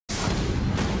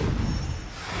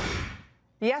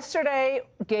Yesterday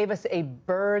gave us a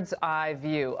bird's eye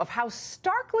view of how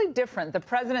starkly different the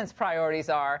president's priorities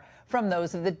are from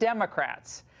those of the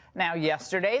Democrats. Now,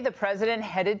 yesterday, the president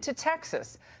headed to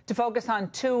Texas to focus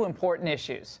on two important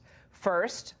issues.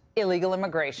 First, illegal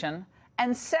immigration,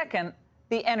 and second,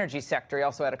 the energy sector. He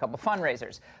also had a couple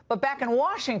fundraisers. But back in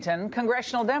Washington,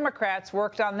 congressional Democrats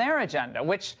worked on their agenda,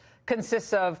 which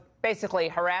consists of basically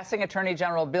harassing Attorney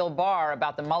General Bill Barr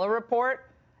about the Mueller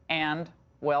report and,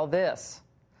 well, this.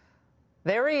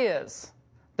 There he is,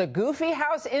 the goofy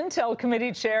House Intel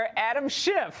Committee Chair Adam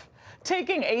Schiff,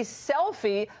 taking a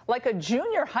selfie like a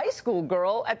junior high school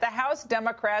girl at the House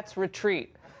Democrats'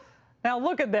 retreat. Now,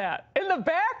 look at that. In the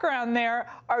background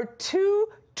there are two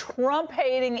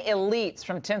Trump-hating elites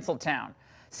from Tinseltown,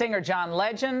 singer John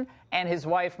Legend and his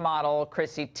wife, model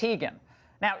Chrissy Teigen.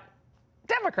 Now,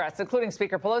 Democrats, including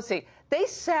Speaker Pelosi, they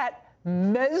sat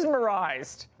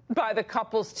mesmerized by the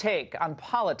couple's take on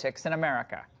politics in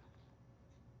America.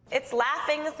 It's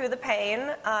laughing through the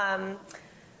pain,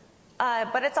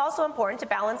 but it's also important to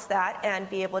balance that and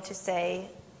be able to say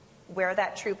where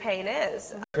that true pain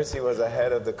is. Chrissy was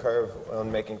ahead of the curve on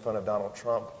making fun of Donald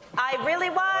Trump. I really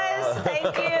was.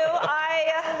 Thank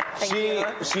you.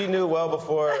 She knew well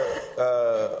before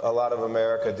a lot of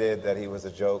America did that he was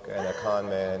a joke and a con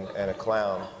man and a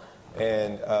clown.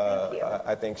 And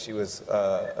I think she was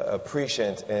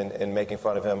prescient in making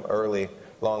fun of him early,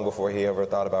 long before he ever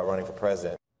thought about running for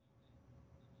president.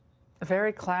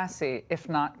 Very classy, if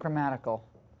not grammatical.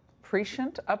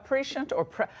 Prescient, apprescient, or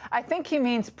I think he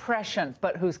means prescient,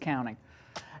 but who's counting?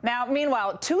 Now,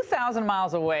 meanwhile, 2,000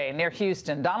 miles away near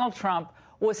Houston, Donald Trump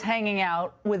was hanging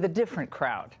out with a different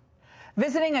crowd.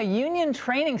 Visiting a union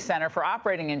training center for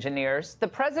operating engineers, the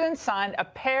president signed a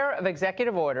pair of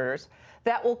executive orders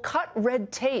that will cut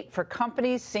red tape for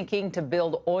companies seeking to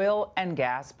build oil and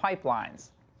gas pipelines.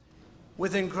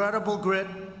 With incredible grit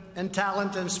and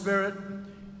talent and spirit,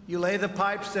 you lay the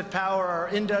pipes that power our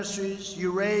industries,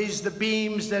 you raise the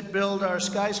beams that build our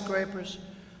skyscrapers,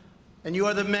 and you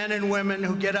are the men and women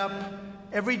who get up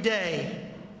every day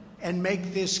and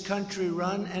make this country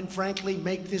run and, frankly,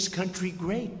 make this country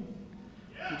great.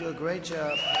 You do a great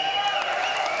job.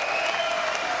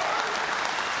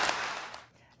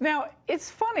 Now, it's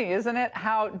funny, isn't it,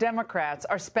 how Democrats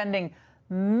are spending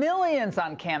millions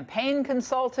on campaign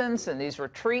consultants and these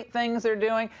retreat things they're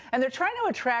doing, and they're trying to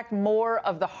attract more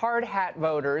of the hard hat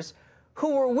voters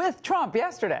who were with Trump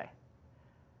yesterday.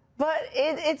 But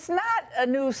it's not a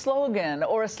new slogan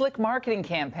or a slick marketing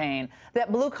campaign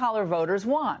that blue-collar voters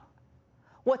want.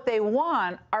 What they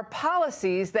want are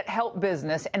policies that help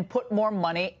business and put more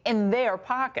money in their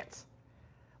pockets.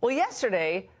 Well,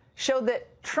 yesterday showed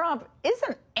that Trump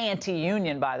isn't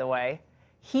anti-union, by the way.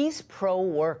 He's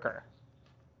pro-worker.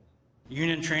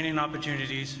 Union training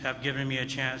opportunities have given me a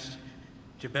chance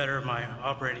to better my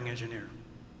operating engineer,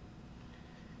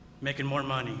 making more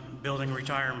money, building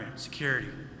retirement, security,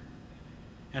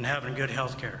 and having good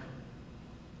health care.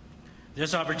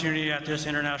 This opportunity at this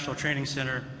International Training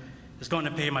Center is going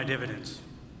to pay my dividends.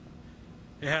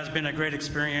 It has been a great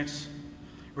experience.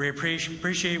 We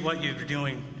appreciate what you're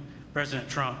doing, President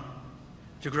Trump,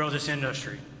 to grow this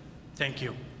industry. Thank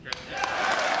you.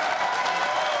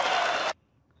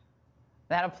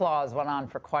 That applause went on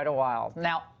for quite a while.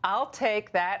 Now, I'll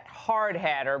take that hard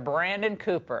hatter, Brandon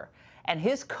Cooper, and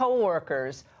his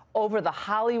co-workers over the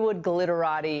Hollywood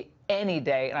glitterati any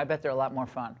day, and I bet they're a lot more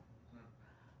fun.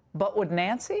 But would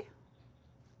Nancy?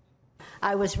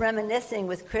 I was reminiscing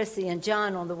with Chrissy and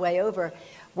John on the way over.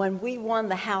 When we won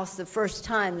the House the first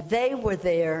time, they were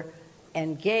there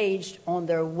engaged on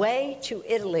their way to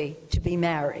Italy to be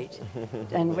married.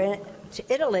 And went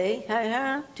to Italy,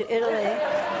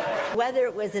 whether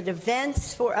it was at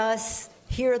events for us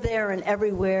here, there, and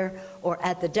everywhere, or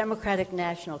at the Democratic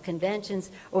National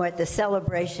Conventions, or at the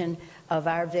celebration of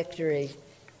our victory,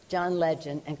 John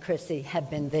Legend and Chrissy have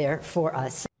been there for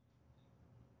us.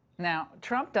 Now,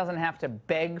 Trump doesn't have to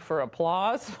beg for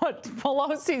applause, but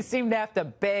Pelosi seemed to have to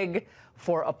beg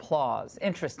for applause.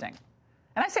 Interesting.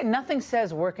 And I say nothing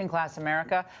says working-class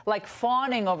America like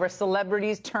fawning over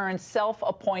celebrities turned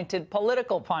self-appointed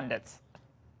political pundits.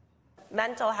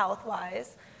 Mental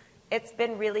health-wise, it's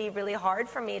been really, really hard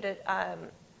for me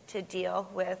to deal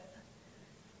with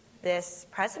this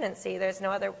presidency. There's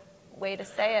no other way to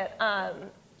say it.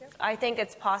 I think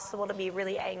it's possible to be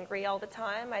really angry all the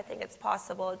time. I think it's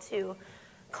possible to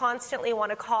constantly want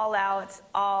to call out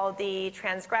all the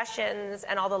transgressions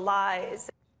and all the lies.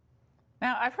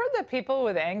 Now, I've heard that people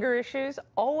with anger issues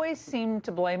always seem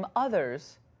to blame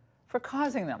others for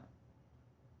causing them.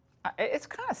 It's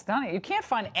kind of stunning. You can't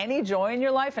find any joy in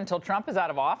your life until Trump is out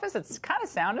of office. It's kind of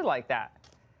sounded like that.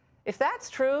 If that's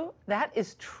true, that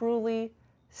is truly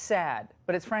sad,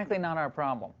 but it's frankly not our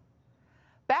problem.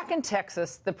 Back in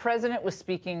Texas, the president was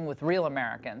speaking with real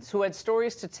Americans who had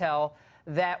stories to tell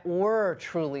that were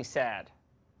truly sad.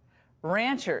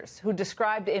 Ranchers who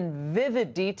described in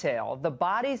vivid detail the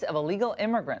bodies of illegal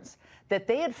immigrants that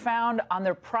they had found on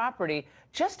their property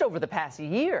just over the past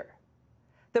year.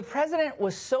 The president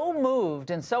was so moved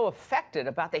and so affected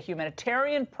about the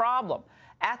humanitarian problem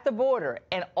at the border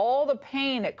and all the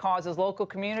pain it causes local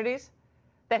communities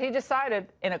that he decided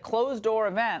in a closed-door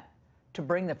event to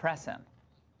bring the press in.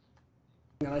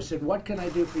 And I said, what can I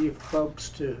do for you folks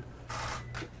to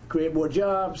create more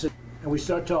jobs? And we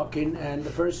start talking, and the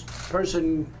first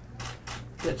person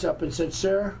gets up and said,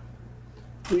 sir,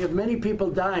 we have many people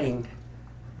dying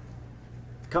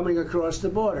coming across the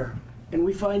border. And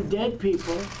we find dead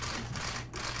people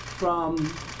from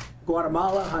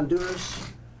Guatemala, Honduras,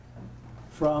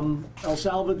 from El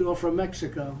Salvador, from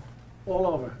Mexico, all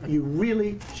over. You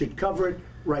really should cover it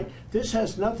right. This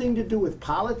has nothing to do with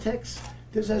politics.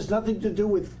 This has nothing to do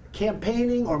with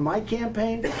campaigning or my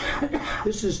campaign.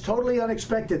 This is totally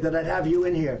unexpected that I'd have you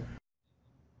in here.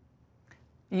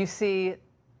 You see,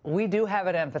 we do have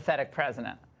an empathetic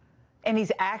president, and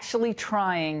he's actually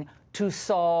trying to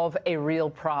solve a real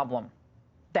problem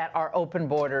that our open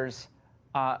borders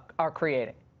are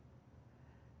creating.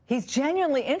 He's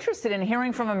genuinely interested in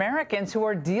hearing from Americans who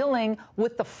are dealing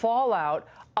with the fallout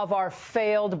of our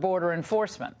failed border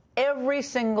enforcement every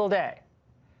single day.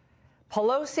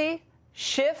 Pelosi,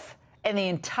 Schiff, and the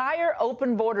entire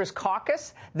Open Borders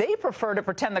caucus, they prefer to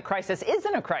pretend the crisis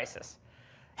isn't a crisis.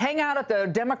 Hang out at the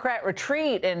Democrat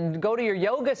retreat and go to your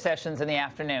yoga sessions in the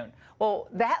afternoon. Well,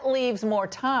 that leaves more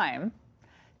time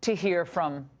to hear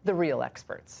from the real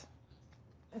experts.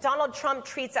 Donald Trump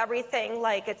treats everything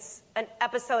like it's an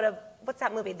episode of, what's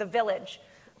that movie, The Village?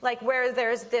 Like where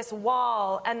there's this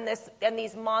wall and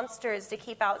these monsters to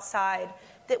keep outside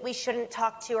that we shouldn't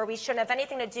talk to or we shouldn't have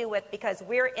anything to do with because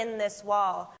we're in this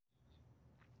wall.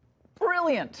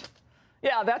 Brilliant.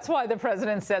 Yeah, that's why the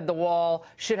president said the wall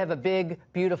should have a big,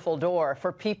 beautiful door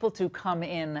for people to come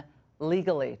in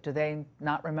legally. Do they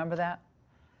not remember that?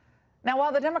 Now,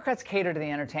 while the Democrats cater to the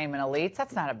entertainment elites,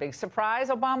 that's not a big surprise.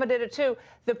 Obama did it too.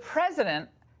 The president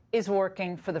is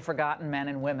working for the forgotten men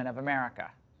and women of America.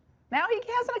 Now, he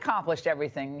hasn't accomplished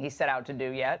everything he set out to do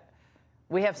yet.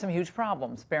 We have some huge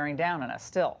problems bearing down on us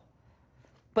still.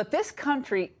 But this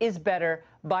country is better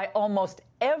by almost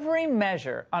every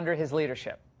measure under his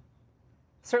leadership.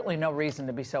 Certainly no reason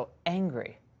to be so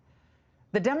angry.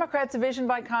 The Democrats' vision,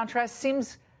 by contrast,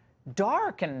 seems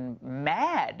dark and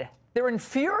mad. They're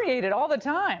infuriated all the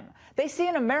time. They see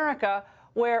an America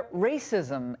where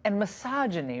racism and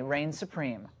misogyny reign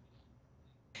supreme.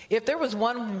 If there was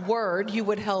one word you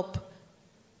would help,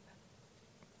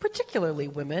 particularly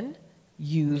women,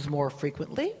 use more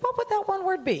frequently, what would that one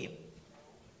word be?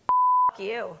 F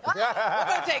you. We're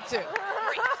going to take two.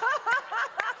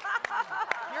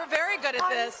 You're very good at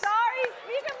this. I'm sorry,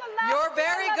 speak of the last. You're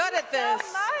very good at this.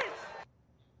 So much.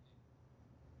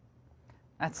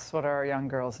 That's what our young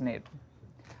girls need.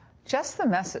 Just the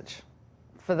message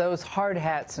for those hard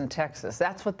hats in Texas.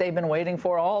 That's what they've been waiting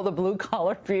for, all the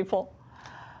blue-collar people?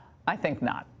 I think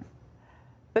not.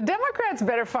 The Democrats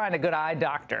better find a good eye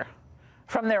doctor.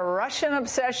 From their Russian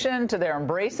obsession to their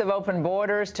embrace of open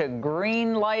borders to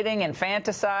green lighting and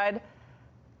infanticide,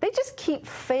 they just keep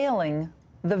failing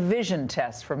the vision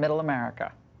test for middle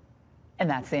America. And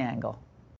that's the angle.